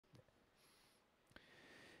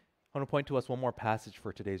I want to point to us one more passage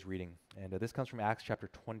for today's reading, and this comes from Acts chapter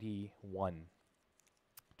 21.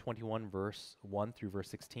 21 verse 1 through verse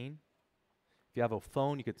 16. If you have a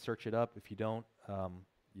phone, you could search it up. If you don't,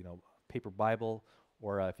 paper Bible,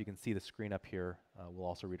 or if you can see the screen up here, we'll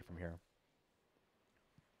also read it from here.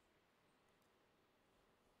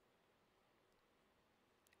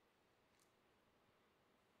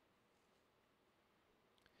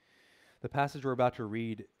 The passage we're about to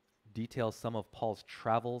read details some of Paul's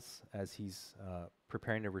travels as he's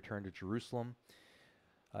preparing to return to Jerusalem.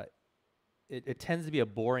 It tends to be a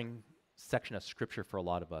boring section of scripture for a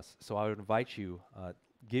lot of us, so I would invite you,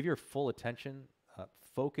 give your full attention,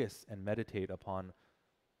 focus and meditate upon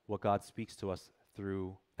what God speaks to us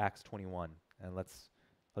through Acts 21, and let's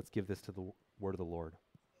give this to the word of the Lord.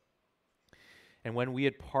 And when we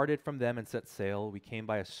had parted from them and set sail, we came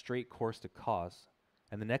by a straight course to Kos,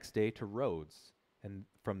 and the next day to Rhodes, and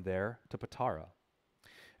from there to Patara.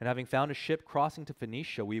 And having found a ship crossing to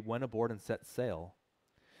Phoenicia, we went aboard and set sail.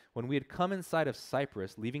 When we had come in sight of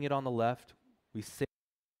Cyprus, leaving it on the left,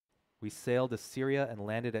 we sailed to Syria and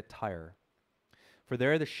landed at Tyre. For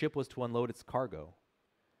there the ship was to unload its cargo.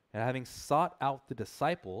 And having sought out the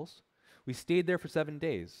disciples, we stayed there for 7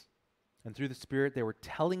 days. And through the Spirit they were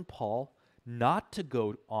telling Paul not to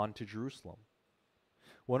go on to Jerusalem.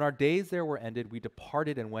 When our days there were ended, we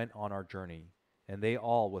departed and went on our journey. And they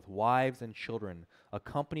all, with wives and children,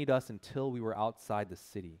 accompanied us until we were outside the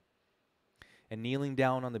city. And kneeling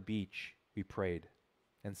down on the beach, we prayed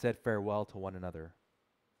and said farewell to one another.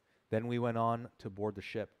 Then we went on to board the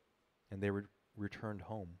ship, and they returned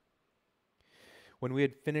home. When we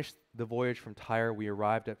had finished the voyage from Tyre, we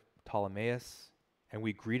arrived at Ptolemais, and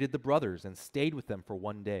we greeted the brothers and stayed with them for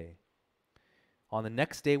 1 day. On the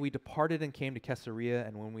next day, we departed and came to Caesarea,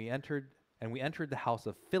 and we entered the house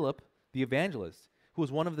of Philip, the evangelist, who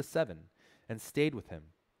was one of the 7, and stayed with him.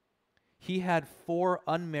 He had 4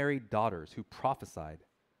 unmarried daughters who prophesied.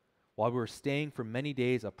 While we were staying for many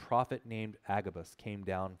days, a prophet named Agabus came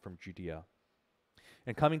down from Judea.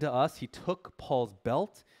 And coming to us, he took Paul's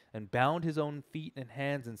belt and bound his own feet and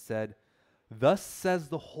hands and said, "Thus says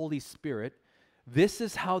the Holy Spirit, this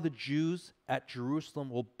is how the Jews at Jerusalem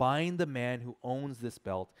will bind the man who owns this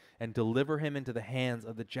belt and deliver him into the hands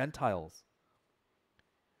of the Gentiles."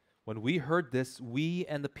 When we heard this, we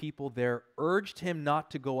and the people there urged him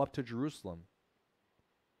not to go up to Jerusalem.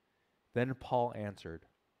 Then Paul answered,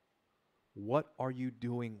 "What are you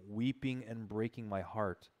doing, weeping and breaking my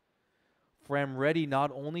heart? For I am ready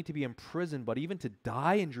not only to be imprisoned, but even to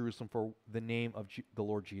die in Jerusalem for the name of the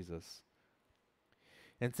Lord Jesus."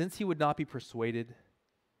 And since he would not be persuaded,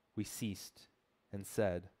 we ceased and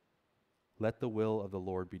said, "Let the will of the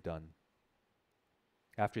Lord be done."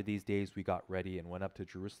 After these days we got ready and went up to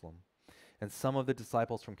Jerusalem. And some of the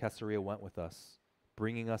disciples from Caesarea went with us,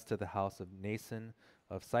 bringing us to the house of Mnason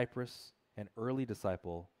of Cyprus, an early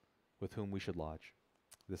disciple with whom we should lodge.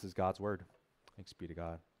 This is God's word. Thanks be to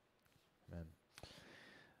God. Amen.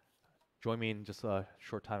 Join me in just a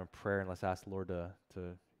short time of prayer, and let's ask the Lord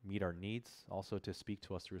to meet our needs, also to speak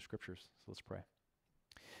to us through scriptures. So let's pray.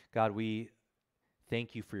 God, we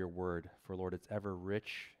thank you for your word, for Lord, it's ever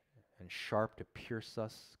rich and sharp to pierce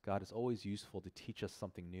us. God, it's always useful to teach us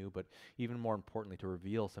something new, but even more importantly, to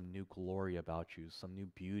reveal some new glory about you, some new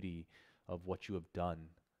beauty of what you have done.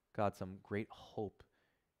 God, some great hope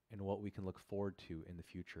in what we can look forward to in the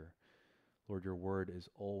future. Lord, your word is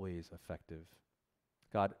always effective.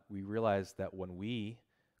 God, we realize that when we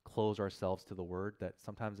close ourselves to the word, that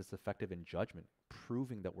sometimes it's effective in judgment,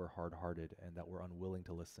 proving that we're hard-hearted and that we're unwilling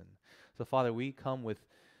to listen. So, Father, we come with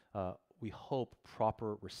we hope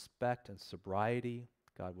proper respect and sobriety,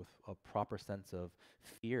 God, with a proper sense of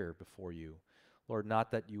fear before you. Lord,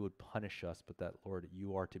 not that you would punish us, but that, Lord,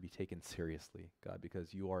 you are to be taken seriously, God,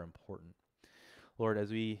 because you are important. Lord,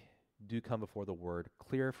 as we do come before the word,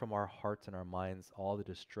 clear from our hearts and our minds all the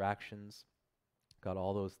distractions, God,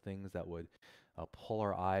 all those things that would pull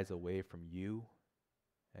our eyes away from you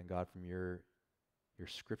and, God, from your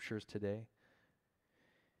scriptures today.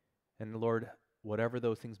 And Lord, whatever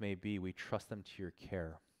those things may be, we trust them to your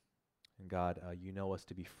care. And God, you know us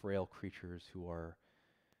to be frail creatures who are,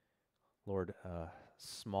 Lord,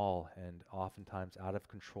 small and oftentimes out of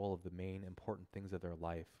control of the main important things of their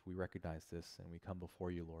life. We recognize this and we come before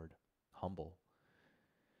you, Lord, humble.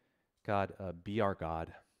 God, be our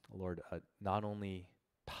God, Lord, not only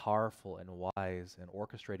powerful and wise and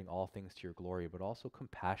orchestrating all things to your glory, but also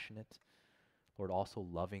compassionate, Lord, also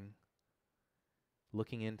loving,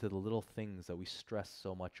 looking into the little things that we stress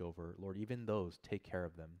so much over. Lord, even those, take care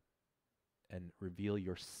of them and reveal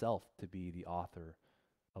yourself to be the author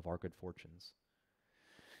of our good fortunes.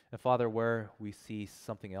 And Father, where we see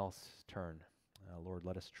something else turn, Lord,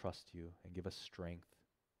 let us trust you and give us strength,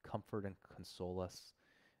 comfort and console us,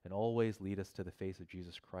 and always lead us to the face of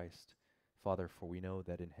Jesus Christ. Father, for we know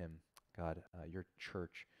that in him, God, your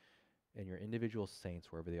church and your individual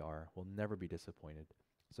saints, wherever they are, will never be disappointed.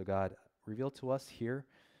 So God, reveal to us here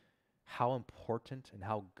how important and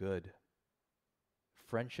how good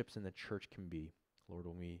friendships in the church can be, Lord,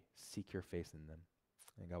 when we seek your face in them.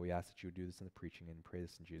 And God, we ask that you would do this in the preaching and pray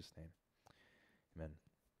this in Jesus' name. Amen.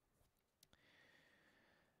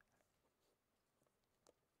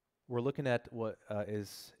 We're looking at what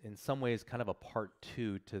is in some ways kind of a part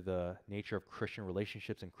 2 to the nature of Christian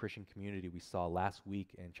relationships and Christian community we saw last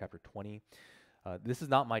week in chapter 20. This is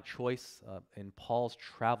not my choice. In Paul's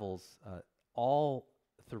travels, all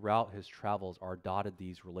throughout his travels are dotted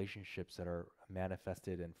these relationships that are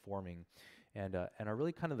manifested and forming and are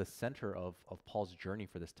really kind of the center of Paul's journey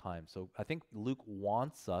for this time. So I think Luke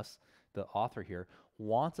wants us, the author here,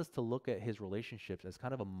 wants us to look at his relationships as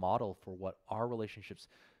kind of a model for what our relationships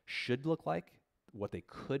should look like, what they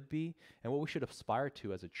could be, and what we should aspire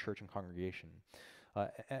to as a church and congregation.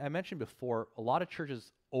 I mentioned before, a lot of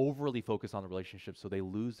churches overly focus on the relationship, so they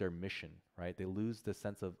lose their mission, right? They lose the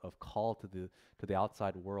sense of call to the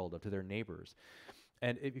outside world, to their neighbors.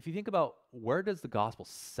 And if you think about where does the gospel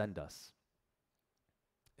send us?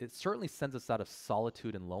 It certainly sends us out of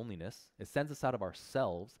solitude and loneliness. It sends us out of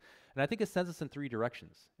ourselves. And I think it sends us in 3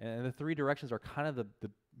 directions. And the 3 directions are kind of the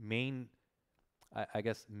main, I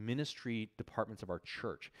guess, ministry departments of our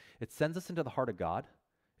church. It sends us into the heart of God.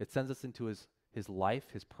 It sends us into his life,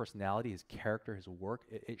 his personality, his character, his work.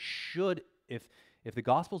 It should, if the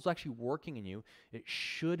gospel is actually working in you, it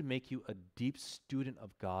should make you a deep student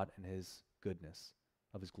of God and his goodness,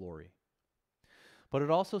 of his glory. But it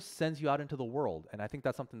also sends you out into the world, and I think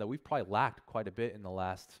that's something that we've probably lacked quite a bit in the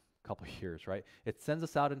last couple of years, right? It sends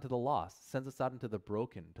us out into the lost, sends us out into the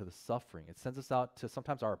broken, to the suffering. It sends us out to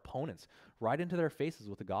sometimes our opponents, right into their faces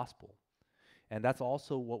with the gospel. And that's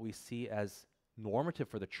also what we see as normative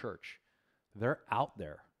for the church. They're out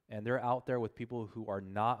there, and they're out there with people who are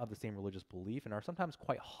not of the same religious belief and are sometimes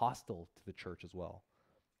quite hostile to the church as well.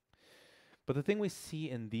 But the thing we see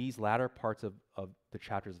in these latter parts of the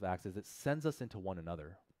chapters of Acts is it sends us into one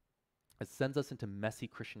another. It sends us into messy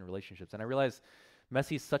Christian relationships. And I realize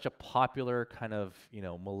messy is such a popular kind of,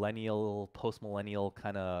 millennial, post-millennial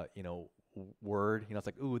kind of, word. It's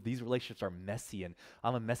like, ooh, these relationships are messy, and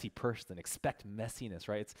I'm a messy person. Expect messiness,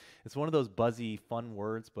 right? It's one of those buzzy, fun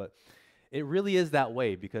words, but it really is that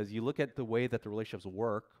way because you look at the way that the relationships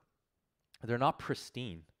work, they're not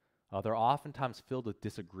pristine. They're oftentimes filled with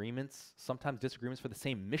disagreements, sometimes disagreements for the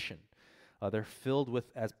same mission. They're filled with,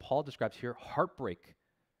 as Paul describes here, heartbreak,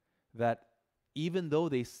 that even though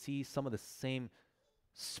they see some of the same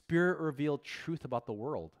Spirit-revealed truth about the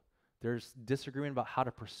world, there's disagreement about how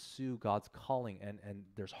to pursue God's calling, and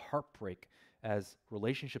there's heartbreak as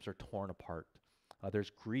relationships are torn apart.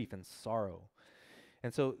 There's grief and sorrow.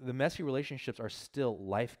 And so the messy relationships are still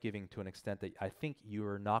life-giving to an extent that I think you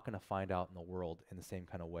are not going to find out in the world in the same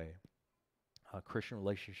kind of way. Christian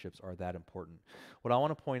relationships are that important. What I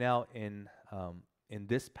want to point out in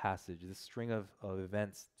this passage, this string of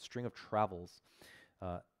events, string of travels,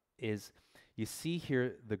 is you see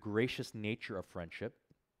here the gracious nature of friendship.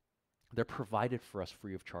 They're provided for us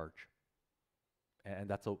free of charge, and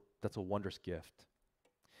that's a wondrous gift.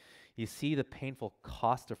 You see the painful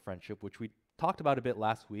cost of friendship, which we talked about a bit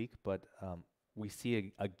last week, but we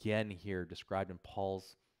see again here described in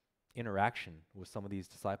Paul's interaction with some of these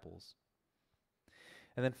disciples.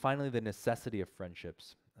 And then finally, the necessity of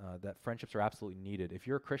friendships, that friendships are absolutely needed. If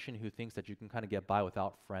you're a Christian who thinks that you can kind of get by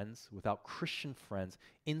without friends, without Christian friends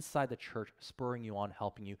inside the church, spurring you on,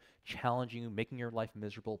 helping you, challenging you, making your life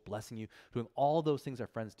miserable, blessing you, doing all those things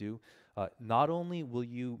that friends do, not only will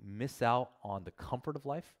you miss out on the comfort of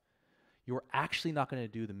life, you're actually not going to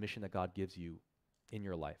do the mission that God gives you in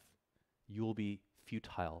your life. You will be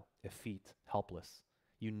futile, effete, helpless.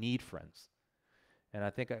 You need friends. And I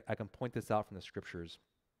think I can point this out from the scriptures.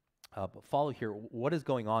 But follow here, what is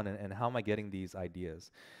going on and how am I getting these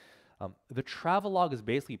ideas? The travelogue is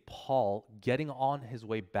basically Paul getting on his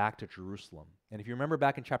way back to Jerusalem. And if you remember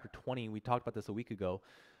back in chapter 20, we talked about this a week ago,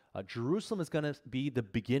 Jerusalem is going to be the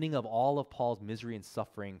beginning of all of Paul's misery and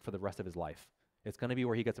suffering for the rest of his life. It's going to be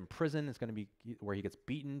where he gets imprisoned. It's going to be where he gets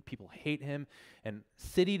beaten. People hate him. And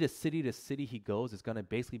city to city to city he goes, it's going to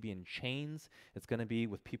basically be in chains. It's going to be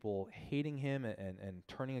with people hating him and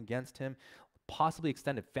turning against him, possibly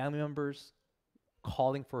extended family members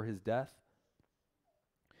calling for his death.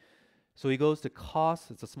 So he goes to Kos.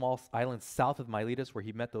 It's a small island south of Miletus where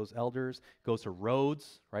he met those elders. Goes to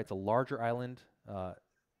Rhodes, right? It's a larger island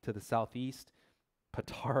to the southeast,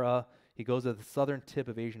 Patara. He goes to the southern tip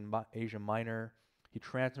of Asia Minor. He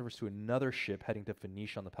transfers to another ship heading to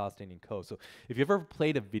Phoenicia on the Palestinian coast. So if you've ever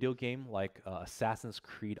played a video game like Assassin's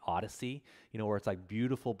Creed Odyssey, where it's like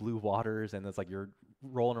beautiful blue waters and it's like you're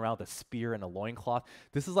rolling around with a spear and a loincloth,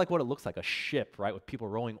 this is like what it looks like, a ship, right, with people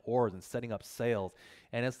rowing oars and setting up sails.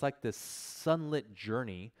 And it's like this sunlit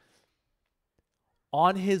journey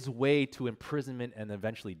on his way to imprisonment and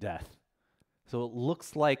eventually death. So it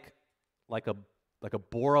looks like a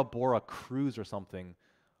Bora Bora cruise or something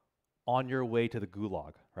on your way to the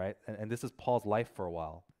gulag, right? And this is Paul's life for a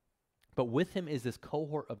while. But with him is this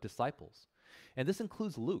cohort of disciples. And this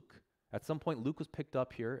includes Luke. At some point, Luke was picked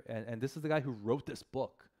up here, and this is the guy who wrote this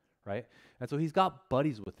book, right? And so he's got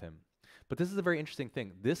buddies with him. But this is a very interesting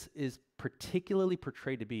thing. This is particularly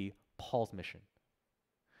portrayed to be Paul's mission.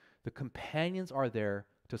 The companions are there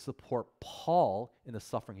to support Paul in the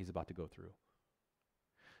suffering he's about to go through.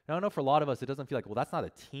 Now, I know for a lot of us, it doesn't feel like, well, that's not a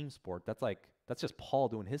team sport. That's just Paul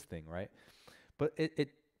doing his thing, right? But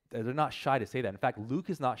they're not shy to say that. In fact, Luke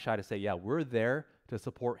is not shy to say, yeah, we're there to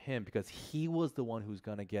support him because he was the one who's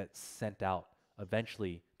going to get sent out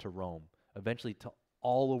eventually to Rome, eventually to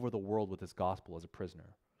all over the world with this gospel as a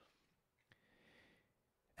prisoner.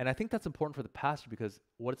 And I think that's important for the pastor because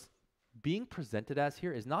what it's being presented as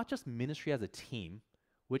here is not just ministry as a team,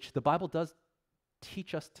 which the Bible does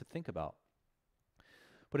teach us to think about.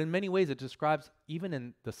 But in many ways, it describes even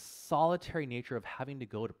in the solitary nature of having to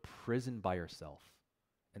go to prison by yourself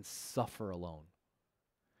and suffer alone.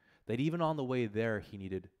 That even on the way there, he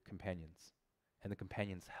needed companions, and the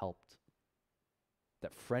companions helped.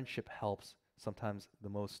 That friendship helps sometimes the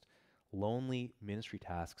most lonely ministry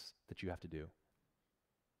tasks that you have to do.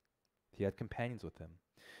 He had companions with him.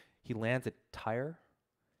 He lands at Tyre,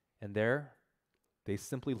 and there they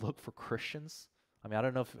simply look for Christians. I mean, I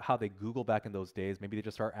don't know how they Google back in those days. Maybe they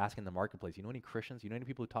just start asking the marketplace, you know any Christians? You know any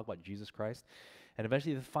people who talk about Jesus Christ? And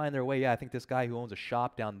eventually they find their way. Yeah, I think this guy who owns a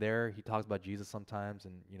shop down there, he talks about Jesus sometimes,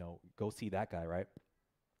 and, go see that guy, right?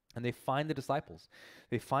 And they find the disciples.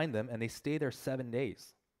 They find them, and they stay there 7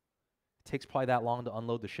 days. It takes probably that long to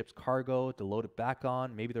unload the ship's cargo, to load it back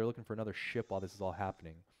on. Maybe they're looking for another ship while this is all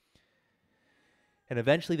happening. And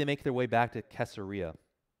eventually they make their way back to Caesarea.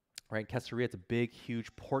 Right, Caesarea, it's a big,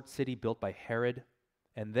 huge port city built by Herod.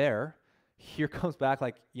 And here comes back,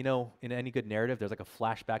 in any good narrative, there's like a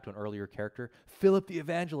flashback to an earlier character, Philip the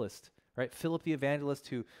evangelist, right? Philip the evangelist,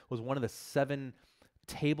 who was one of the 7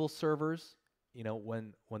 table servers,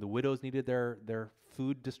 when the widows needed their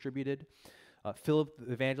food distributed. Philip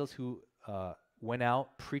the evangelist, who went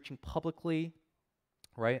out preaching publicly,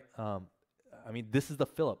 right? This is the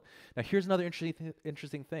Philip. Now, here's another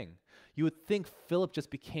interesting thing. You would think Philip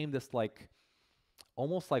just became this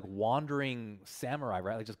almost like wandering samurai,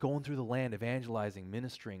 right? Like just going through the land, evangelizing,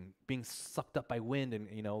 ministering, being sucked up by wind and,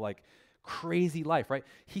 crazy life, right?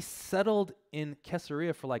 He settled in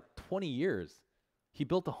Caesarea for 20 years. He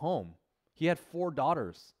built a home. He had 4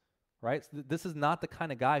 daughters, right? So this is not the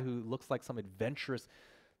kind of guy who looks like some adventurous,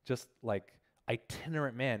 just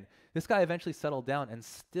itinerant man. This guy eventually settled down, and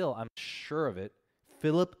still, I'm sure of it,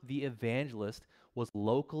 Philip the evangelist was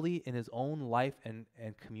locally in his own life and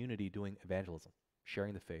community doing evangelism,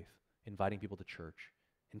 sharing the faith, inviting people to church,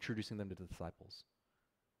 introducing them to the disciples.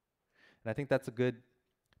 And I think that's a good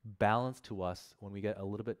balance to us when we get a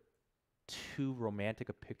little bit too romantic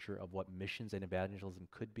a picture of what missions and evangelism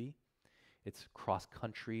could be. It's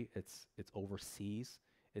cross-country, it's overseas,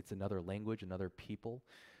 it's another language, another people.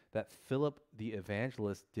 That Philip the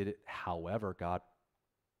evangelist did it however God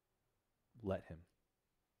let him.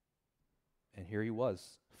 And here he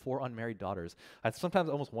was, 4 unmarried daughters. I sometimes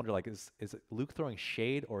almost wonder, is Luke throwing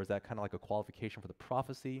shade, or is that kind of like a qualification for the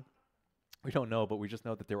prophecy? We don't know, but we just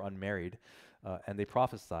know that they were unmarried, and they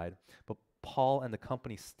prophesied. But Paul and the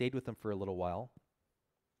company stayed with them for a little while,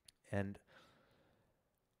 and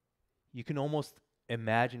you can almost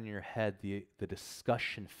imagine in your head the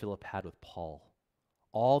discussion Philip had with Paul.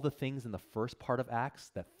 All the things in the first part of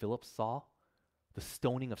Acts that Philip saw, the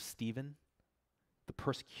stoning of Stephen, the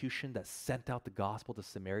persecution that sent out the gospel to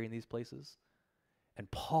Samaria in these places,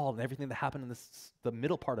 and Paul and everything that happened in the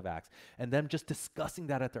middle part of Acts, and them just discussing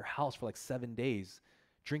that at their house for 7 days,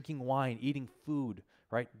 drinking wine, eating food,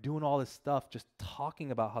 right? Doing all this stuff, just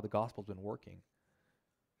talking about how the gospel's been working.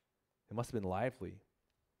 It must have been lively.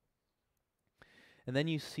 And then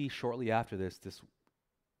you see shortly after this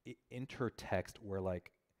intertext where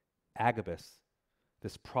Agabus,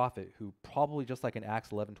 this prophet who probably just like in Acts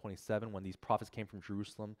 11:27 when these prophets came from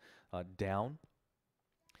Jerusalem down,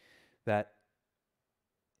 that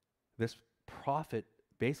this prophet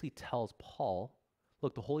basically tells Paul,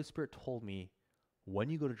 look, the Holy Spirit told me when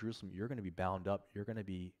you go to Jerusalem, you're going to be bound up, you're going to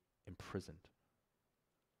be imprisoned.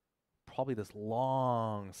 Probably this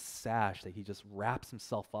long sash that he just wraps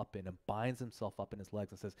himself up in and binds himself up in his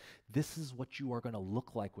legs and says, this is what you are going to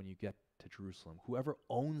look like when you get to Jerusalem. Whoever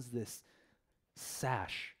owns this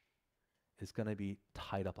sash is going to be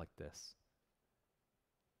tied up like this.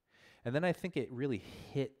 And then I think it really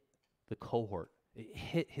hit the cohort. It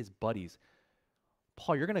hit his buddies.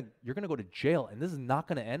 Paul, you're gonna go to jail, and this is not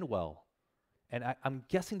going to end well. And I'm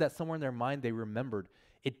guessing that somewhere in their mind they remembered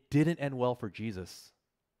it didn't end well for Jesus.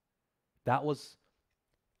 That was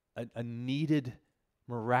a needed,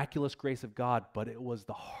 miraculous grace of God, but it was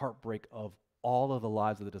the heartbreak of all of the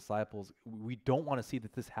lives of the disciples. We don't want to see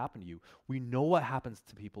that this happen to you. We know what happens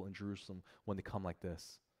to people in Jerusalem when they come like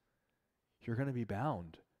this. You're going to be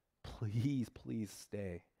bound. Please, please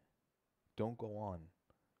stay. Don't go on.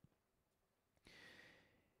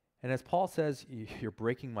 And as Paul says, you're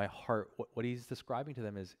breaking my heart, what he's describing to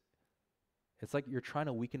them is, it's like you're trying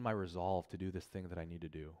to weaken my resolve to do this thing that I need to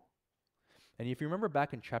do. And if you remember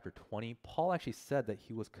back in chapter 20, Paul actually said that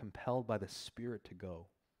he was compelled by the Spirit to go.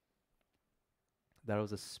 That it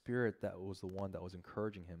was the Spirit that was the one that was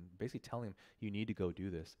encouraging him, basically telling him, you need to go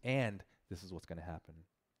do this, and this is what's going to happen.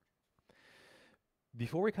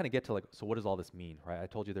 Before we kind of get to so what does all this mean, right? I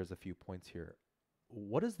told you there's a few points here.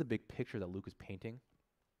 What is the big picture that Luke is painting?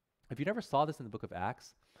 If you never saw this in the book of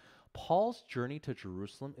Acts, Paul's journey to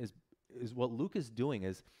Jerusalem is what Luke is doing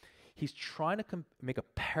is he's trying to make a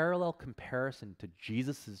parallel comparison to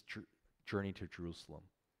Jesus' journey to Jerusalem.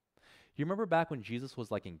 You remember back when Jesus was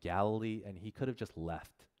in Galilee and he could have just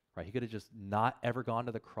left, right? He could have just not ever gone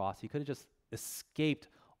to the cross. He could have just escaped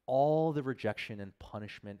all the rejection and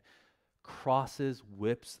punishment, crosses,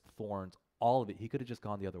 whips, thorns, all of it. He could have just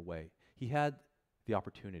gone the other way. He had the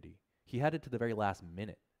opportunity. He had it to the very last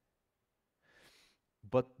minute.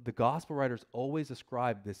 But the gospel writers always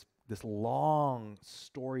describe this long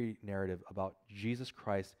story narrative about Jesus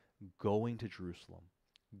Christ going to Jerusalem,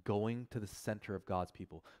 going to the center of God's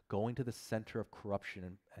people, going to the center of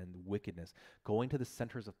corruption and wickedness, going to the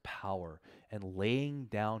centers of power, and laying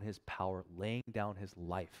down his power, laying down his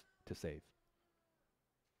life to save.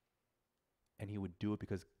 And he would do it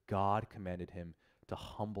because God commanded him to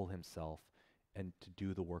humble himself and to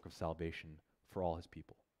do the work of salvation for all his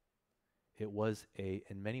people. It was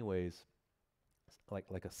in many ways,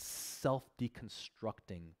 like a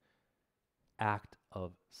self-deconstructing act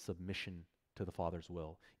of submission to the Father's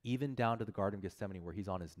will, even down to the Garden of Gethsemane where he's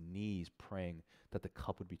on his knees praying that the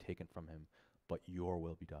cup would be taken from him, but your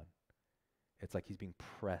will be done. It's like he's being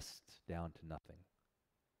pressed down to nothing.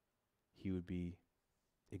 He would be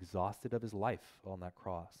exhausted of his life on that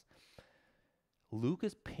cross. Luke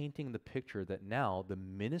is painting the picture that now the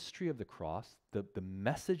ministry of the cross, the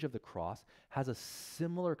message of the cross, has a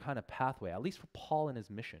similar kind of pathway, at least for Paul and his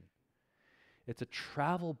mission. It's a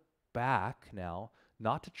travel back now,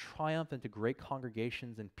 not to triumph into great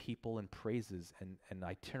congregations and people and praises and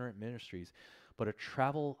itinerant ministries, but a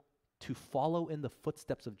travel to follow in the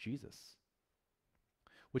footsteps of Jesus,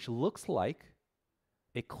 which looks like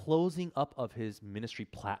a closing up of his ministry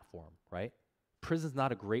platform, right? Prison's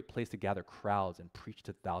not a great place to gather crowds and preach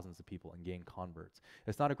to thousands of people and gain converts.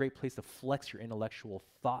 It's not a great place to flex your intellectual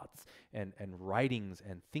thoughts and writings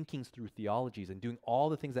and thinkings through theologies and doing all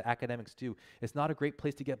the things that academics do. It's not a great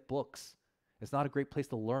place to get books. It's not a great place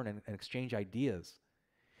to learn and exchange ideas.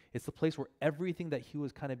 It's the place where everything that he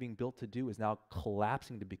was kind of being built to do is now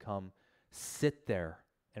collapsing to become sit there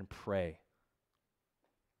and pray.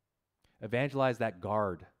 Evangelize that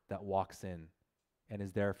guard that walks in and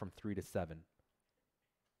is there from 3 to 7.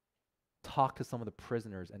 Talk to some of the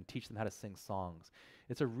prisoners and teach them how to sing songs.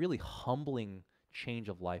 It's a really humbling change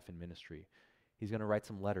of life in ministry. He's going to write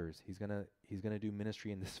some letters. He's going to do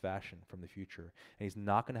ministry in this fashion from the future. And he's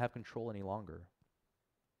not going to have control any longer.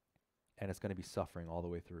 And it's going to be suffering all the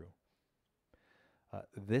way through.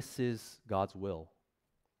 This is God's will.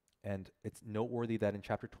 And it's noteworthy that in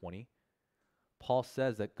chapter 20, Paul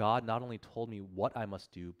says that God not only told me what I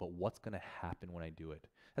must do, but what's going to happen when I do it.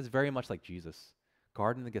 That's very much like Jesus.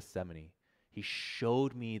 Garden of Gethsemane. He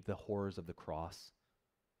showed me the horrors of the cross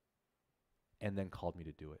and then called me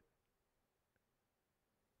to do it.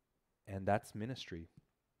 And that's ministry.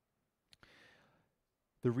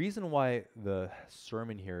 The reason why the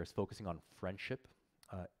sermon here is focusing on friendship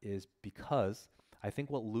is because I think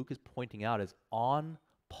what Luke is pointing out is on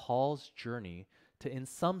Paul's journey to, in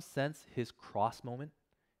some sense, his cross moment,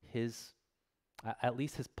 at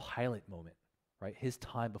least his Pilate moment, right? His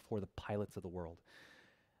time before the Pilates of the world.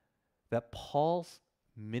 That Paul's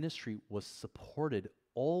ministry was supported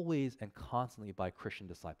always and constantly by Christian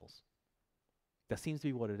disciples. That seems to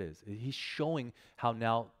be what it is. He's showing how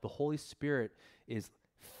now the Holy Spirit is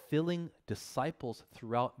filling disciples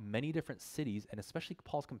throughout many different cities, and especially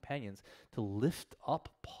Paul's companions, to lift up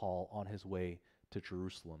Paul on his way to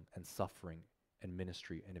Jerusalem and suffering and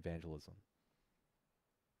ministry and evangelism.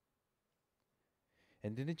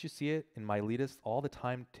 And didn't you see it in Miletus, all the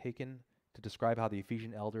time taken to describe how the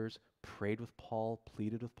Ephesian elders prayed with Paul,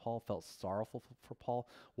 pleaded with Paul, felt sorrowful for Paul?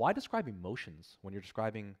 Why describe emotions when you're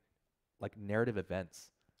describing like narrative events?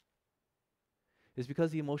 It's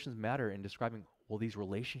because the emotions matter in describing, well, these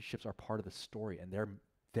relationships are part of the story, and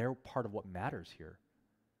they're part of what matters here.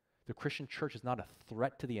 The Christian church is not a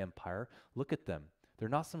threat to the empire. Look at them. They're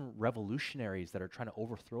not some revolutionaries that are trying to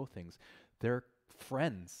overthrow things. They're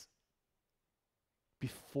friends.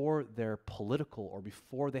 Before they're political or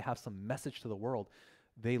before they have some message to the world,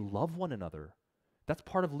 they love one another. That's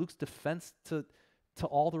part of Luke's defense to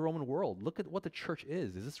all the Roman world. Look at what the church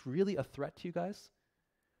is. Is this really a threat to you guys?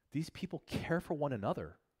 These people care for one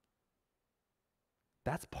another.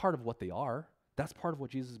 That's part of what they are. That's part of what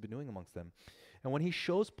Jesus has been doing amongst them. And when he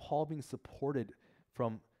shows Paul being supported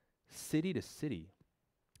from city to city,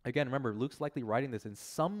 again, remember, Luke's likely writing this in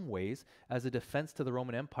some ways as a defense to the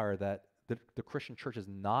Roman Empire that the Christian church is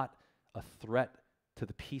not a threat to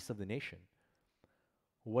the peace of the nation.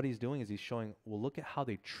 What he's doing is he's showing, well, look at how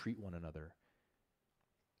they treat one another.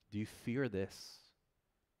 Do you fear this?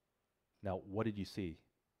 Now, what did you see?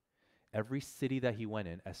 Every city that he went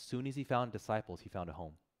in, as soon as he found disciples, he found a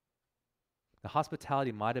home. The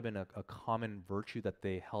hospitality might have been a common virtue that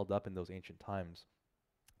they held up in those ancient times,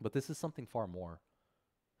 but this is something far more.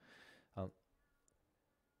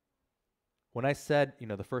 When I said,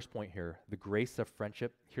 the first point here, the grace of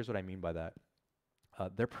friendship, here's what I mean by that.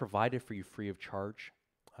 They're provided for you free of charge.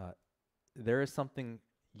 There is something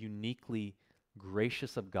uniquely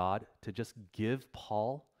gracious of God to just give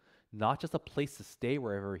Paul not just a place to stay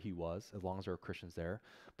wherever he was, as long as there are Christians there,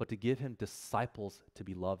 but to give him disciples to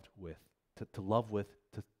be loved with, to love with,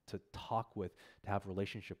 to talk with, to have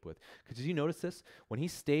relationship with. Because did you notice this? When he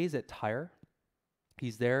stays at Tyre,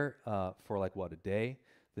 he's there for a day.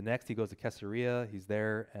 The next he goes to Caesarea, he's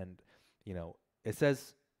there, and it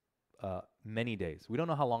says many days. We don't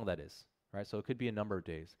know how long that is, right? So it could be a number of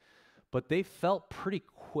days. But they felt pretty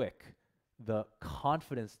quick the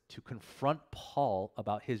confidence to confront Paul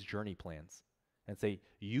about his journey plans and say,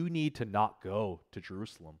 you need to not go to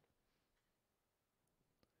Jerusalem.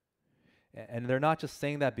 And they're not just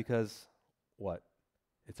saying that because,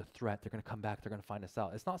 it's a threat. They're going to come back. They're going to find us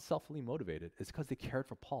out. It's not selfily motivated. It's because they cared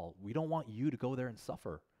for Paul. We don't want you to go there and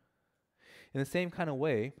suffer. In the same kind of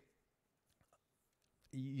way,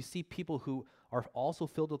 you see people who are also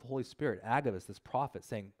filled with the Holy Spirit. Agabus, this prophet,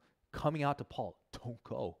 coming out to Paul, don't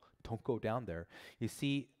go down there. You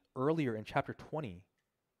see earlier in chapter 20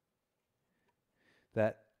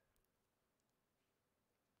 that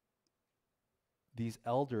these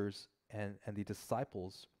elders and the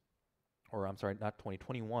disciples, or I'm sorry, not 20,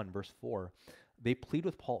 21, verse 4, they plead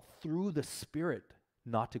with Paul through the Spirit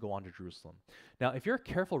not to go on to Jerusalem. Now, if you're a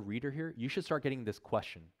careful reader here, you should start getting this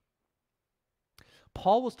question.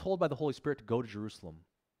 Paul was told by the Holy Spirit to go to Jerusalem.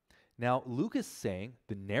 Now, Luke is saying,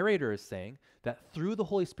 the narrator is saying, that through the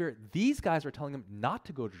Holy Spirit, these guys are telling him not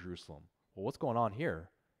to go to Jerusalem. Well, what's going on here?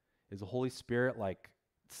 Is the Holy Spirit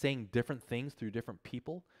saying different things through different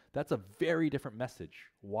people? That's a very different message.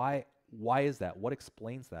 Why is that? What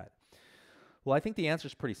explains that? Well, I think the answer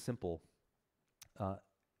is pretty simple.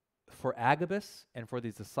 For Agabus and for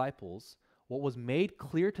these disciples, what was made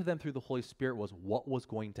clear to them through the Holy Spirit was what was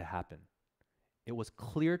going to happen. It was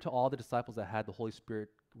clear to all the disciples that had the Holy Spirit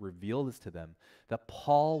reveal this to them, that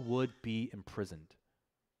Paul would be imprisoned.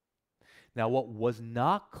 Now, what was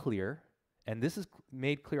not clear, and this is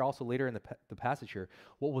made clear also later in the passage here,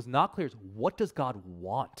 what was not clear is, what does God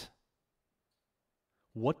want?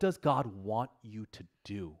 What does God want you to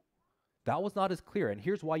do? That was not as clear, and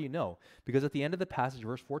here's why you know. Because at the end of the passage,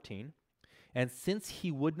 verse 14, and since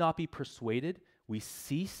he would not be persuaded, we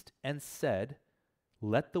ceased and said,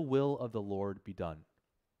 let the will of the Lord be done.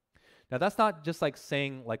 Now, that's not just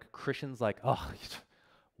saying Christians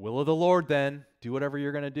will of the Lord then, do whatever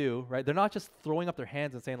you're going to do, right? They're not just throwing up their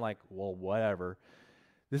hands and saying well, whatever.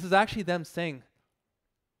 This is actually them saying,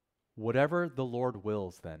 whatever the Lord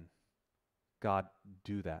wills then, God,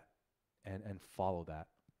 do that and follow that.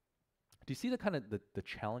 Do you see the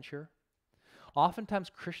challenge here? Oftentimes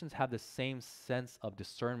Christians have the same sense of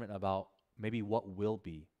discernment about maybe what will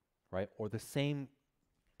be, right? Or the same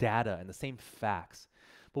data and the same facts.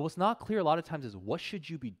 But what's not clear a lot of times is, what should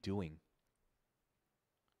you be doing?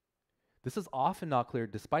 This is often not clear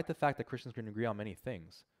despite the fact that Christians can agree on many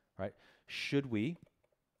things, right? Should we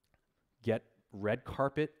get red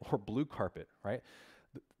carpet or blue carpet, right?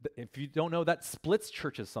 If you don't know, that splits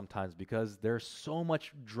churches sometimes because there's so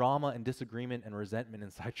much drama and disagreement and resentment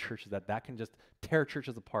inside churches that can just tear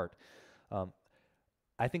churches apart.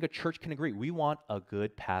 I think a church can agree. We want a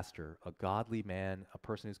good pastor, a godly man, a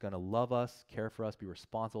person who's going to love us, care for us, be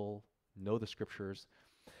responsible, know the scriptures.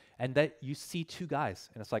 And that you see two guys,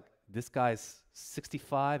 and it's like, this guy's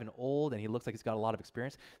 65 and old, and he looks like he's got a lot of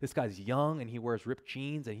experience. This guy's young, and he wears ripped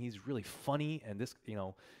jeans, and he's really funny, and this,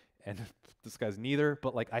 and this guy's neither.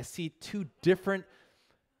 But like, I see two different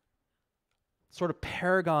sort of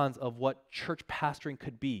paragons of what church pastoring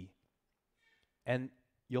could be. And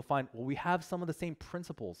you'll find, well, we have some of the same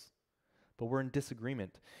principles, but we're in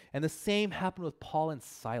disagreement. And the same happened with Paul and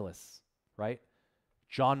Silas, right?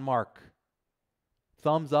 John Mark,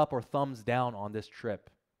 thumbs up or thumbs down on this trip.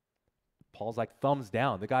 Paul's like, thumbs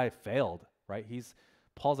down. The guy failed, right?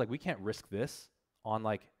 Paul's like, we can't risk this on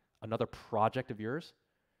like another project of yours.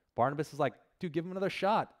 Barnabas is like, dude, give him another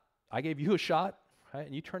shot. I gave you a shot, right?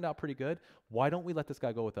 And you turned out pretty good. Why don't we let this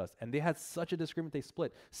guy go with us? And they had such a disagreement, they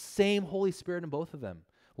split. Same Holy Spirit in both of them,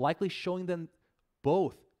 likely showing them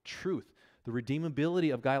both truth, the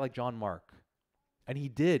redeemability of a guy like John Mark. And he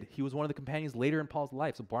did. He was one of the companions later in Paul's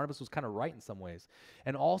life. So Barnabas was kind of right in some ways.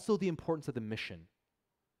 And also the importance of the mission.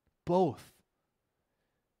 Both.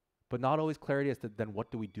 But not always clarity as to then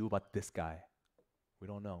what do we do about this guy? We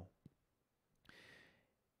don't know.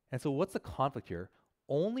 And so what's the conflict here?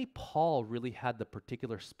 Only Paul really had the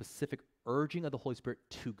particular specific urging of the Holy Spirit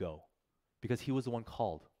to go because he was the one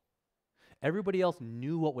called. Everybody else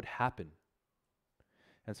knew what would happen.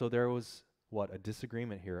 And so there was a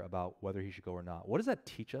disagreement here about whether he should go or not. What does that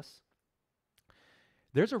teach us?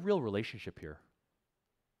 There's a real relationship here.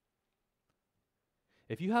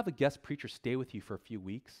 If you have a guest preacher stay with you for a few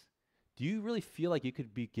weeks, do you really feel like you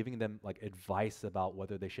could be giving them like advice about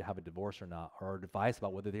whether they should have a divorce or not, or advice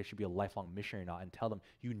about whether they should be a lifelong missionary or not, and tell them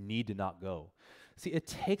you need to not go? See, it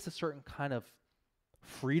takes a certain kind of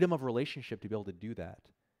freedom of relationship to be able to do that.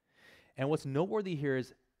 And what's noteworthy here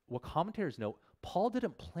is what commentators note, Paul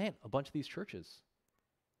didn't plant a bunch of these churches.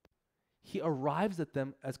 He arrives at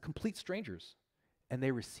them as complete strangers, and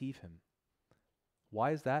they receive him.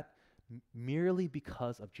 Why is that? Merely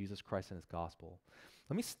because of Jesus Christ and his gospel.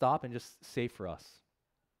 Let me stop and just say for us,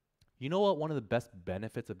 you know what one of the best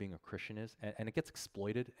benefits of being a Christian is? And it gets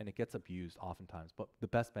exploited and it gets abused oftentimes, but the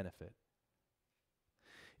best benefit.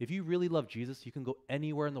 If you really love Jesus, you can go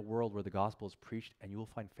anywhere in the world where the gospel is preached and you will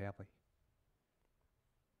find family.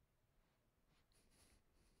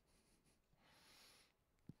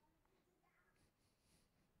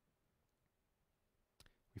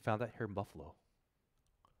 We found that here in Buffalo.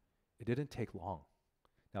 It didn't take long.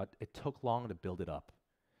 Now, it took long to build it up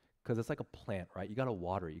because it's like a plant, right? You got to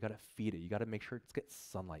water it. You got to feed it. You got to make sure it gets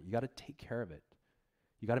sunlight. You got to take care of it.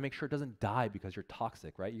 You got to make sure it doesn't die because you're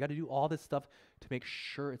toxic, right? You got to do all this stuff to make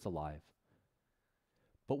sure it's alive.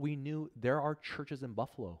 But we knew there are churches in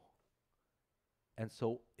Buffalo. And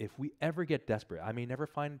so if we ever get desperate, I may never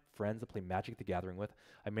find friends to play Magic the Gathering with.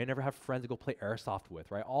 I may never have friends to go play Airsoft with,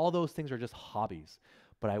 right? All those things are just hobbies.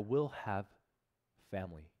 But I will have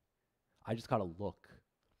family. I just got to look.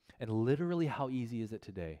 And literally, how easy is it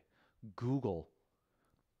today? Google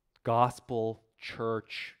gospel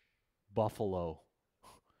church Buffalo.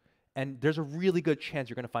 And there's a really good chance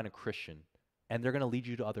you're going to find a Christian. And they're going to lead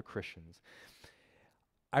you to other Christians.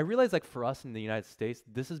 I realize like for us in the United States,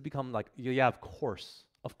 this has become like, yeah, of course.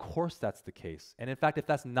 Of course that's the case. And in fact, if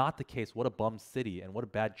that's not the case, what a bum city and what a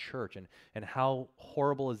bad church. And how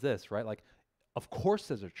horrible is this, right? Like, of course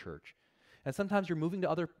there's a church. And sometimes you're moving to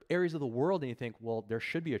other areas of the world and you think, well, there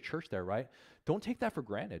should be a church there, right? Don't take that for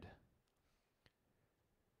granted.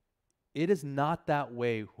 It is not that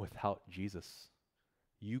way without Jesus.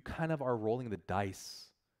 You kind of are rolling the dice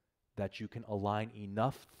that you can align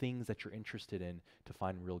enough things that you're interested in to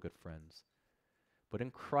find real good friends. But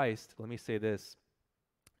in Christ, let me say this.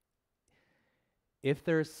 If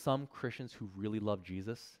there's some Christians who really love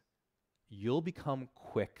Jesus, you'll become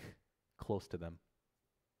quick close to them.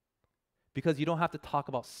 Because you don't have to talk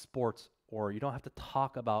about sports, or you don't have to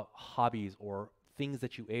talk about hobbies or things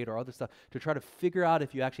that you ate or other stuff to try to figure out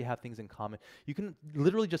if you actually have things in common. You can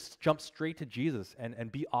literally just jump straight to Jesus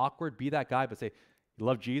and be awkward, be that guy, but say, you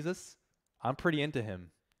love Jesus? I'm pretty into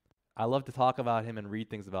him. I love to talk about him and read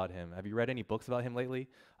things about him. Have you read any books about him lately?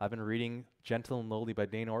 I've been reading Gentle and Lowly by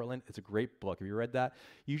Dane Ortland. It's a great book. Have you read that?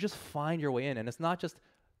 You just find your way in, and it's not just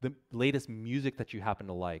the latest music that you happen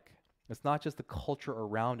to like. It's not just the culture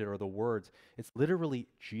around it or the words. It's literally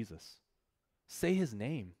Jesus. Say his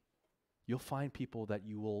name. You'll find people that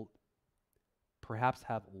you will perhaps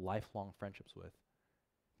have lifelong friendships with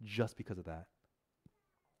just because of that.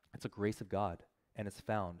 It's a grace of God, and it's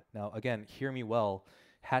found. Now, again, hear me well.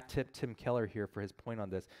 Hat tip Tim Keller here for his point on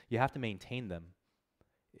this. You have to maintain them.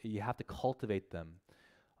 You have to cultivate them.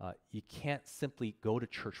 You can't simply go to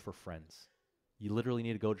church for friends. You literally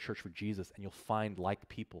need to go to church for Jesus, and you'll find like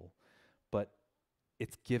people. But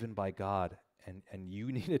it's given by God, and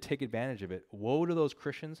you need to take advantage of it. Woe to those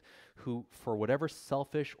Christians who, for whatever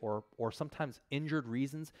selfish or sometimes injured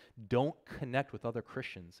reasons, don't connect with other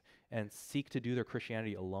Christians and seek to do their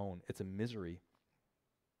Christianity alone. It's a misery.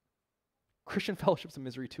 Christian fellowship's a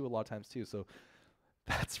misery too, a lot of times too, so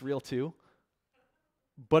that's real too.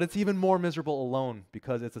 But it's even more miserable alone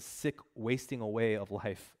because it's a sick wasting away of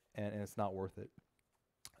life, and it's not worth it.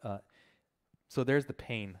 So there's the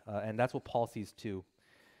pain, and that's what Paul sees too.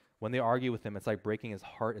 When they argue with him, it's like breaking his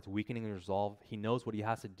heart, it's weakening his resolve. He knows what he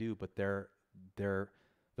has to do, but the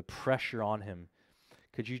pressure on him.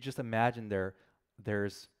 Could you just imagine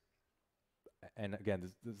there's, and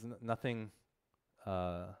again, there's nothing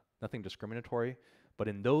discriminatory, but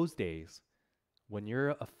in those days, when you're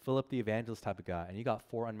a Philip the Evangelist type of guy and you got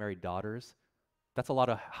 4 unmarried daughters, that's a lot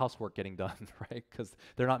of housework getting done, right? Because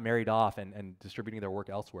they're not married off and distributing their work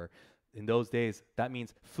elsewhere. In those days, that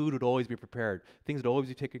means food would always be prepared. Things would always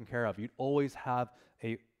be taken care of. You'd always have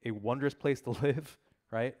a wondrous place to live,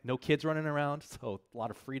 right? No kids running around, so a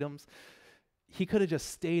lot of freedoms. He could have just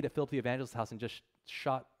stayed at Philip the Evangelist's house and just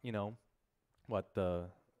shot, I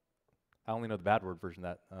only know the bad word version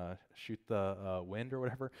of that, shoot the wind or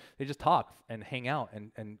whatever. They just talk and hang out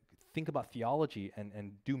and think about theology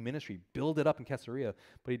and do ministry, build it up in Caesarea,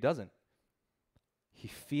 but he doesn't. He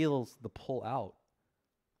feels the pull out.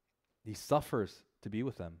 He suffers to be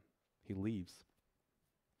with them. He leaves.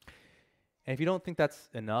 And if you don't think that's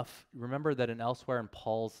enough, remember that elsewhere in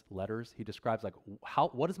Paul's letters, he describes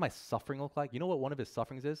what does my suffering look like? You know what one of his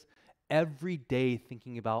sufferings is? Every day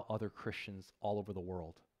thinking about other Christians all over the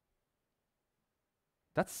world.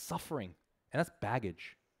 That's suffering, and that's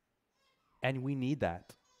baggage. And we need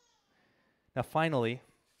that. Now finally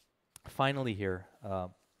here, the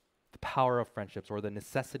power of friendships or the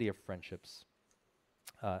necessity of friendships.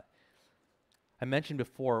 I mentioned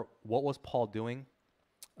before, what was Paul doing?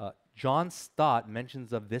 John Stott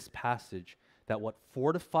mentions of this passage that what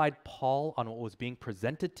fortified Paul on what was being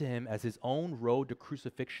presented to him as his own road to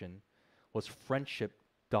crucifixion was friendship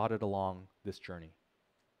dotted along this journey.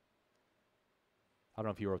 I don't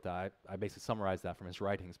know if he wrote that. I basically summarized that from his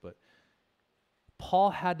writings, but Paul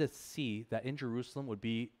had to see that in Jerusalem would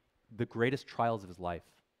be the greatest trials of his life.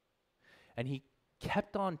 And he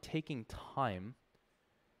kept on taking time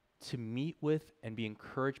to meet with and be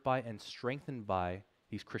encouraged by and strengthened by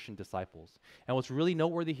these Christian disciples. And what's really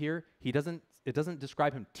noteworthy here, it doesn't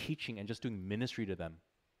describe him teaching and just doing ministry to them.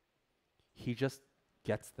 He just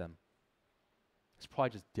gets them. It's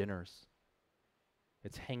probably just dinners.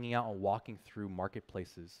 It's hanging out and walking through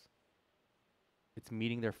marketplaces. It's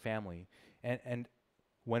meeting their family. And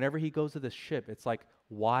whenever he goes to the ship, it's like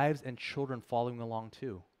wives and children following along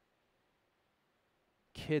too.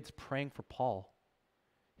 Kids praying for Paul.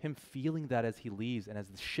 Him feeling that as he leaves and as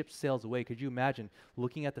the ship sails away. Could you imagine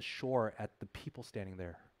looking at the shore at the people standing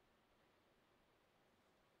there?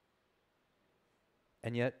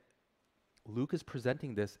 And yet, Luke is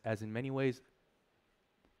presenting this as in many ways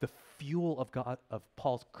the fuel of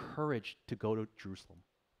Paul's courage to go to Jerusalem.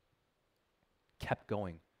 Kept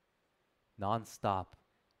going, nonstop,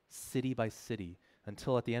 city by city,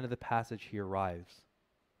 until at the end of the passage he arrives.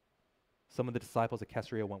 Some of the disciples at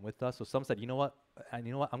Caesarea went with us, so some said, you know what, I'm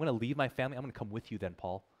going to leave my family, I'm going to come with you then,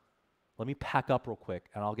 Paul. Let me pack up real quick,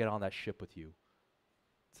 and I'll get on that ship with you.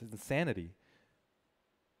 It's insanity.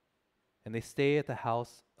 And they stay at the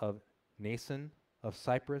house of Nason of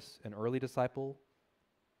Cyprus, an early disciple,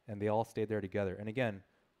 and they all stayed there together. And again,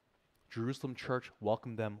 Jerusalem church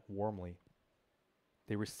welcomed them warmly.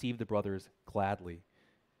 They received the brothers gladly.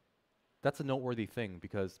 That's a noteworthy thing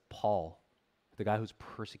because Paul, the guy who's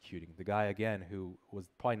persecuting, the guy, again, who was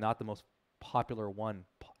probably not the most popular one,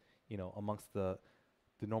 amongst the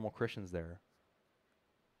normal Christians there,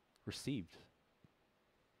 received.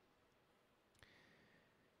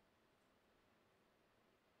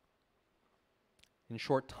 In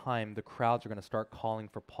short time, the crowds are going to start calling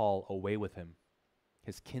for Paul away with him,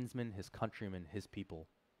 his kinsmen, his countrymen, his people.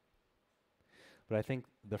 But I think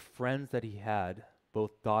the friends that he had,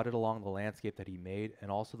 both dotted along the landscape that he made, and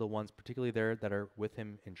also the ones particularly there that are with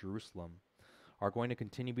him in Jerusalem, are going to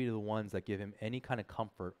continue to be the ones that give him any kind of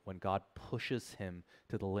comfort when God pushes him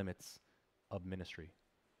to the limits of ministry.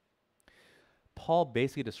 Paul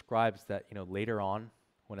basically describes that, later on,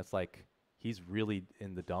 when it's like he's really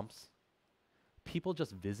in the dumps, people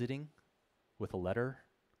just visiting with a letter,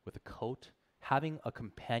 with a coat, having a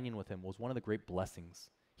companion with him was one of the great blessings.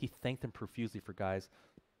 He thanked him profusely for guys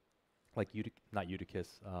like not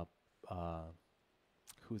Eutychus,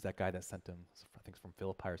 who's that guy that sent him? I think it's from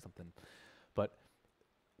Philippi or something. But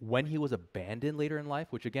when he was abandoned later in life,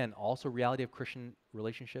 which again, also reality of Christian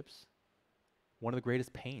relationships, one of the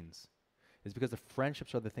greatest pains is because the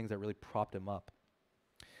friendships are the things that really propped him up.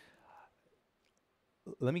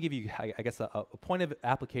 Let me give you, I guess, a point of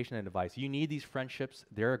application and advice. You need these friendships.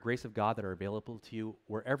 They're a grace of God that are available to you.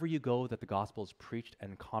 Wherever you go that the gospel is preached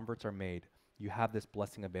and converts are made, you have this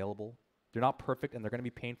blessing available. They're not perfect, and they're going to be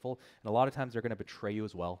painful, and a lot of times they're going to betray you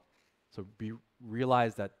as well. So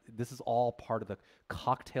realize that this is all part of the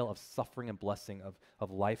cocktail of suffering and blessing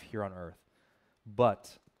of life here on earth.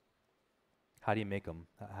 But how do you make them?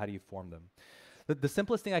 How do you form them? The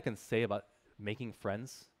simplest thing I can say about making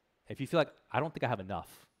friends, if you feel like, I don't think I have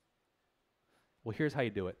enough, well, here's how you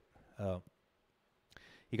do it.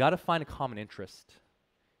 You got to find a common interest,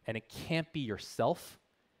 and it can't be yourself,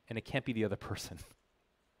 and it can't be the other person.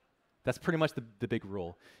 That's pretty much the big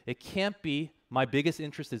rule. It can't be my biggest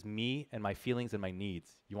interest is me and my feelings and my needs.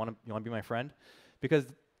 You want to be my friend? Because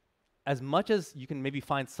as much as you can maybe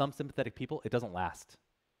find some sympathetic people, it doesn't last,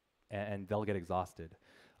 and they'll get exhausted.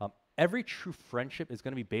 Every true friendship is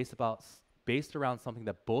going to be based around something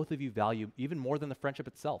that both of you value even more than the friendship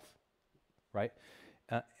itself, right?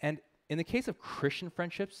 And in the case of Christian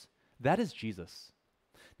friendships, that is Jesus.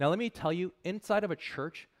 Now, let me tell you, inside of a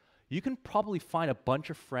church, you can probably find a bunch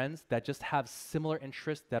of friends that just have similar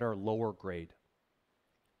interests that are lower grade,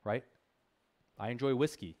 right? I enjoy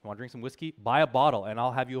whiskey. You want to drink some whiskey? Buy a bottle, and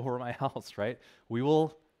I'll have you over at my house, right? We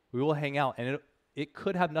will hang out, and it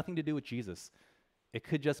could have nothing to do with Jesus. It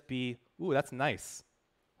could just be, ooh, that's nice.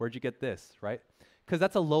 Where'd you get this, right? Because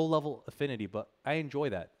that's a low-level affinity, but I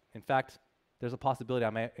enjoy that. In fact, there's a possibility I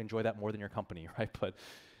might enjoy that more than your company, right? But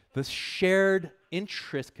the shared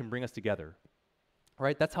interest can bring us together.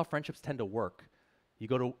 Right? That's how friendships tend to work. You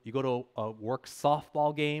go to a work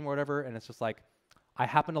softball game or whatever, and it's just like, I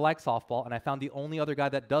happen to like softball, and I found the only other guy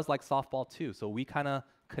that does like softball too. So we kind of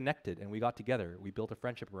connected, and we got together. We built a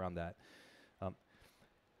friendship around that.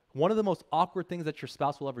 One of the most awkward things that your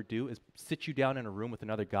spouse will ever do is sit you down in a room with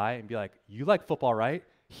another guy and be like, you like football, right?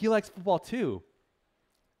 He likes football too.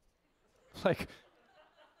 Like,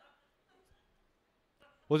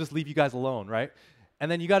 we'll just leave you guys alone, right? And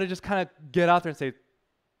then you got to just kind of get out there and say,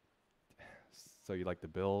 so you like the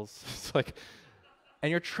Bills? It's like, and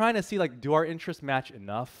you're trying to see, like, do our interests match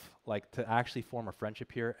enough, like, to actually form a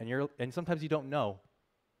friendship here? And sometimes you don't know.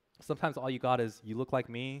 Sometimes all you got is, you look like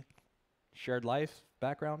me, shared life,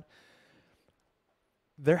 background.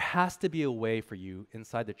 There has to be a way for you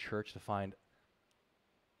inside the church to find,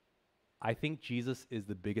 I think Jesus is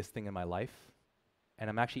the biggest thing in my life, and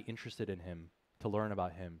I'm actually interested in him, to learn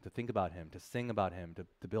about him, to think about him, to sing about him,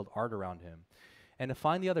 to build art around him. And to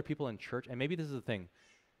find the other people in church, and maybe this is the thing,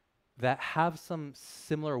 that have some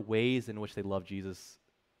similar ways in which they love Jesus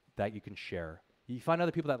that you can share. You find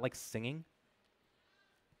other people that like singing,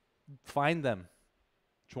 find them,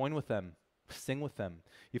 join with them, sing with them.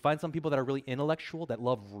 You find some people that are really intellectual, that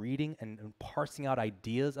love reading and parsing out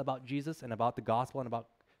ideas about Jesus and about the gospel and about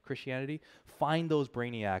Christianity. Find those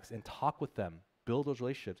brainiacs and talk with them, build those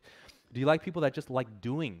relationships. Do you like people that just like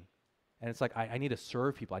doing? And it's like, I need to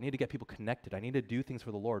serve people. I need to get people connected. I need to do things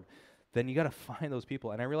for the Lord. Then you got to find those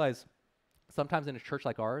people. And I realize sometimes in a church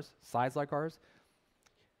like ours, size like ours,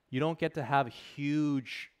 you don't get to have a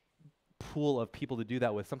huge pool of people to do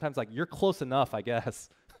that with. Sometimes, like, you're close enough, I guess.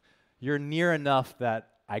 You're near enough that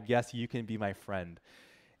I guess you can be my friend.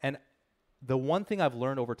 And the one thing I've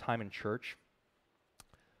learned over time in church,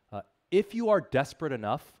 if you are desperate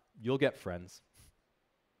enough, you'll get friends.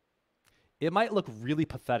 It might look really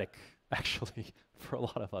pathetic, actually, for a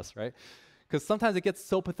lot of us, right? Because sometimes it gets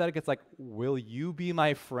so pathetic, it's like, will you be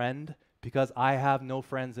my friend? Because I have no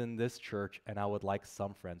friends in this church, and I would like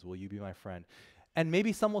some friends. Will you be my friend? And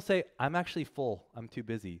maybe some will say, I'm actually full. I'm too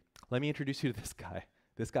busy. Let me introduce you to this guy.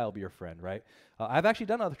 This guy will be your friend, right? I've actually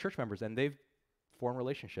done other church members, and they've formed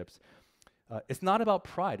relationships. It's not about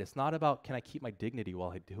pride. It's not about, can I keep my dignity while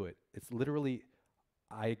I do it? It's literally,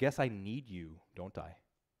 I guess I need you, don't I?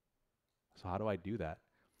 So how do I do that?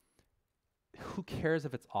 Who cares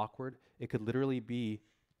if it's awkward? It could literally be,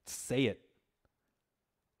 say it.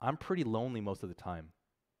 I'm pretty lonely most of the time.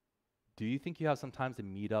 Do you think you have some time to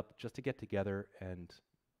meet up just to get together and,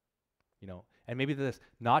 and maybe this,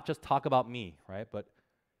 not just talk about me, right? But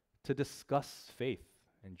to discuss faith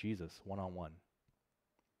and Jesus one-on-one.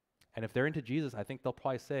 And if they're into Jesus, I think they'll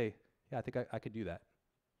probably say, yeah, I think I could do that.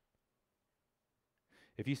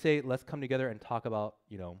 If you say, let's come together and talk about,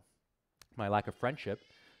 my lack of friendship,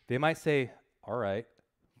 they might say, all right,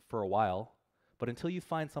 for a while. But until you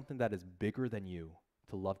find something that is bigger than you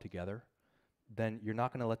to love together, then you're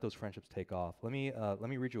not going to let those friendships take off. Let me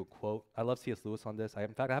read you a quote. I love C.S. Lewis on this.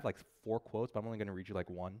 In fact, I have like 4 quotes, but I'm only going to read you like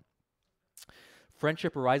one.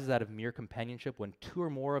 Friendship arises out of mere companionship when 2 or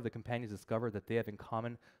more of the companions discover that they have in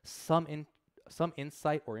common some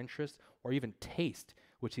insight or interest or even taste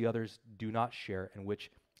which the others do not share, and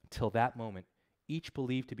which, till that moment, each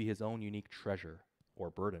believed to be his own unique treasure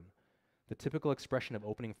or burden. The typical expression of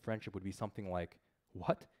opening friendship would be something like,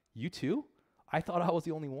 "What? You too? I thought I was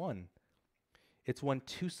the only one." It's when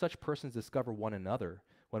 2 such persons discover one another,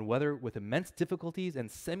 when whether with immense difficulties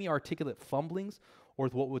and semi-articulate fumblings, or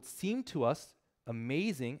with what would seem to us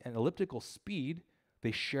amazing and elliptical speed,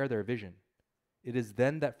 they share their vision. It is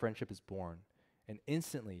then that friendship is born, and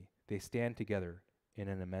instantly they stand together in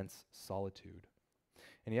an immense solitude.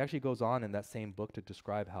 And he actually goes on in that same book to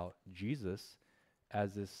describe how Jesus,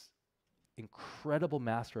 as this incredible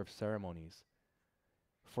master of ceremonies,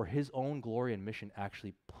 for his own glory and mission,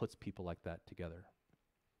 actually puts people like that together.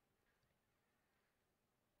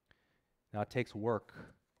 Now, it takes work,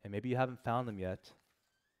 and maybe you haven't found them yet,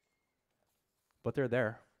 but they're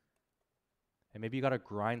there. And maybe you got to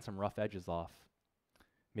grind some rough edges off.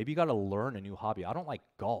 Maybe you got to learn a new hobby. I don't like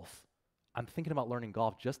golf. I'm thinking about learning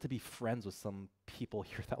golf just to be friends with some people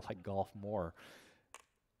here that like golf more.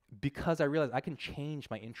 Because I realize I can change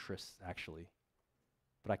my interests, actually,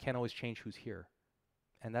 but I can't always change who's here.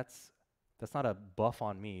 And that's not a buff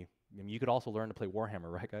on me. I mean, you could also learn to play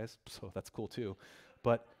Warhammer, right, guys? So that's cool too.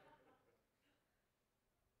 But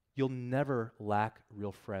you'll never lack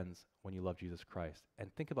real friends when you love Jesus Christ.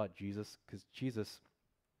 And think about Jesus, because Jesus,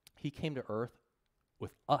 he came to earth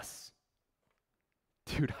with us.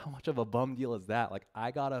 Dude, how much of a bum deal is that? Like,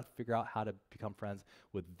 I gotta figure out how to become friends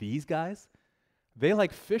with these guys. They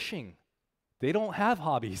like fishing. They don't have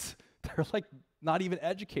hobbies. They're like not even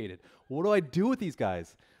educated. What do I do with these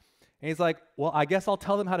guys? And he's like, well, I guess I'll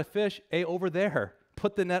tell them how to fish. Hey, over there.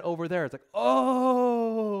 Put the net over there. It's like,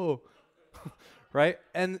 oh, right?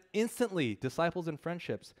 And instantly, disciples and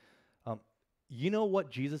friendships. You know what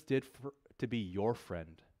Jesus did to be your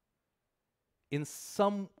friend? In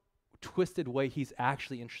some twisted way, he's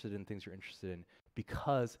actually interested in things you're interested in,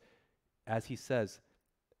 because, as he says,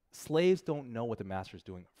 slaves don't know what the master's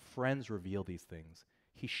doing. Friends reveal these things.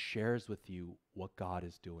 He shares with you what God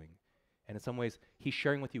is doing. And in some ways, he's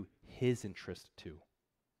sharing with you his interest too.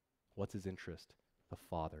 What's his interest? The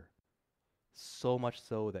Father. So much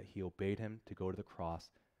so that he obeyed him to go to the cross,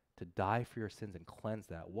 to die for your sins and cleanse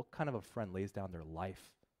that. What kind of a friend lays down their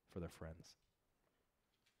life for their friends?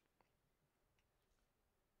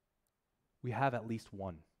 We have at least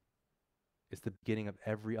one. It's the beginning of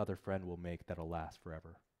every other friend we'll make that'll last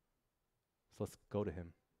forever. So let's go to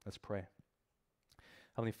him. Let's pray.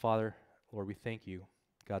 Heavenly Father, Lord, we thank you,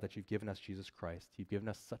 God, that you've given us Jesus Christ. You've given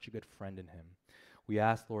us such a good friend in him. We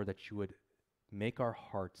ask, Lord, that you would make our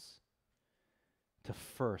hearts to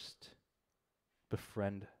first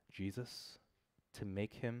befriend Jesus, to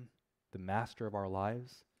make him the master of our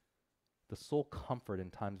lives, the sole comfort in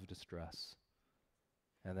times of distress.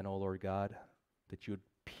 And then, oh Lord God, that you would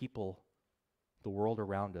people the world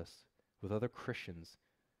around us with other Christians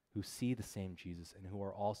who see the same Jesus and who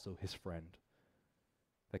are also his friend.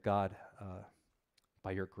 That God,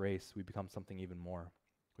 by your grace, we become something even more.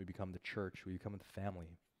 We become the church. We become the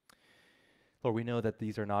family. Lord, we know that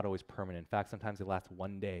these are not always permanent. In fact, sometimes they last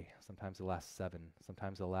one day. Sometimes they last 7.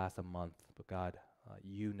 Sometimes they last a month. But God,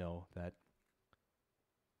 you know that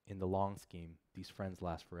in the long scheme, these friends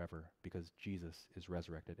last forever because Jesus is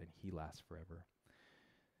resurrected and he lasts forever.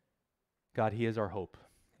 God, he is our hope.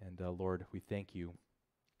 And Lord, we thank you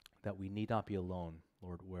that we need not be alone,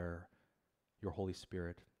 Lord, where your Holy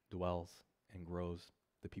Spirit dwells and grows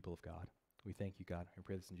the people of God. We thank you, God. I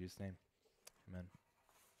pray this in Jesus' name. Amen.